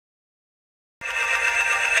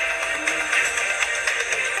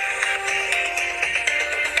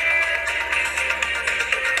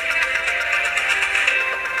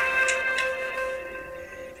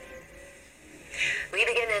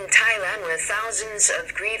thousands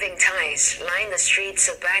of grieving Thais line the streets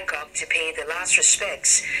of Bangkok to pay their last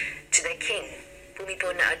respects to their king,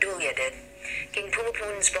 Bhumibol Adulyadej. King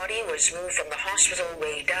Bhumibol's body was moved from the hospital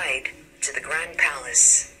where he died to the Grand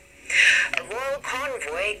Palace. A royal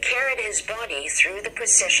convoy carried his body through the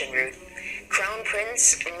procession route. Crown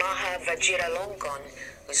Prince Maha Vajiralongkorn,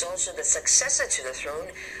 who is also the successor to the throne,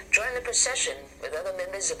 joined the procession with other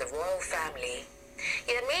members of the royal family.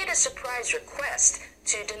 He had made a surprise request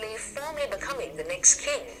to delay formally becoming the next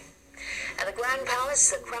king. At the Grand Palace,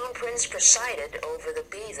 the Crown Prince presided over the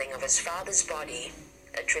bathing of his father's body,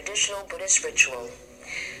 a traditional Buddhist ritual.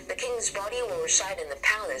 The king's body will reside in the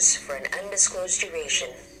palace for an undisclosed duration.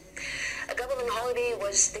 A government holiday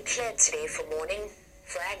was declared today for mourning.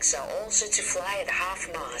 Flags are also to fly at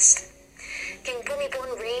half-mast. King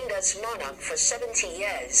Bhumibol reigned as monarch for 70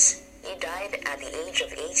 years. He died at the age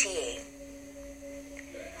of 88.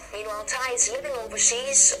 Meanwhile, Thais living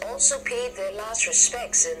overseas also paid their last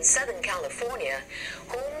respects in Southern California,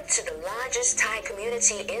 home to the largest Thai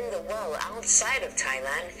community in the world outside of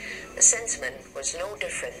Thailand. The sentiment was no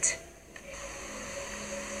different.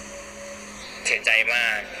 เสียใจมา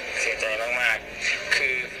กคื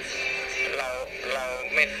อเรา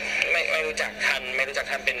ไม่รู้จักท่าน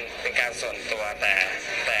เป็นการส่วนตัวแต่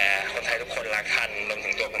คนไทยทุกคนรักท่านรวมถึ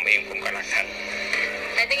งตัวผมเองผมก็รักท่าน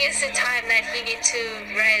I think it's the time that he needs to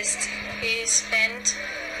rest. He spent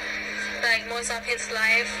like most of his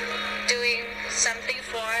life doing something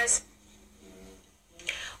for us.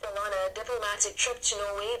 Well, on a diplomatic trip to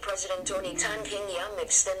Norway, President Tony Tan King Yam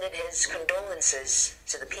extended his condolences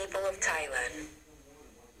to the people of Thailand.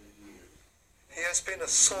 He has been a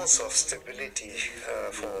source of stability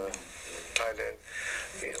for Thailand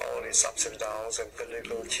in all its ups and downs and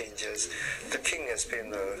political changes. The king has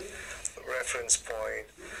been a reference point,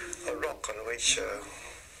 a rock on which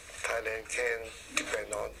Thailand can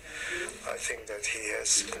depend on. I think that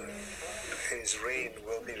his reign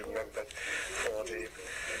will be remembered for the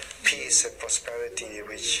peace and prosperity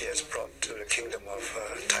which he has brought to the kingdom of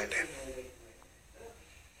Thailand.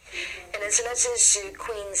 In his letters to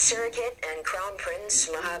Queen Sirikit and Crown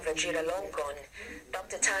Prince Maha Vajiralongkorn,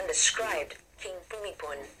 Dr. Tan described King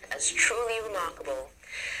Bhumibol as truly remarkable.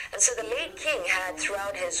 And so the late king had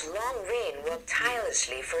throughout his long reign worked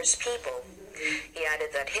tirelessly for his people. He added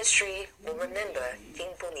that history will remember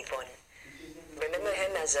King Bhumibol. Remember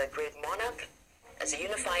him as a great monarch, as a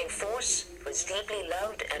unifying force who was deeply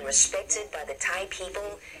loved and respected by the Thai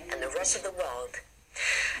people and the rest of the world.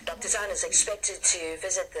 Dr. Tan is expected to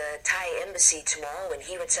visit the Thai embassy tomorrow when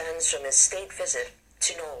he returns from his state visit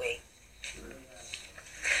to Norway.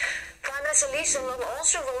 Prime Minister Lee Hsien-loong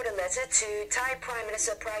also wrote a letter to Thai Prime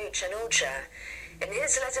Minister Prayut Chan-o-cha. In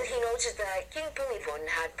his letter, he noted that King Bhumibol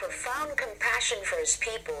had profound compassion for his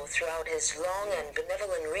people throughout his long and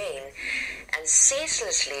benevolent reign and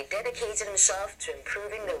ceaselessly dedicated himself to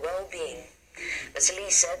improving their well-being. Mr. Lee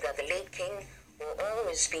said that the late king will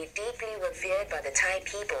always be deeply revered by the Thai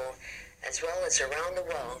people as well as around the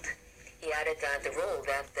world. He added that the role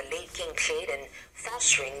that the late king played in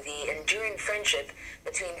fostering the enduring friendship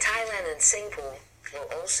between Thailand and Singapore will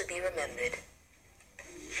also be remembered.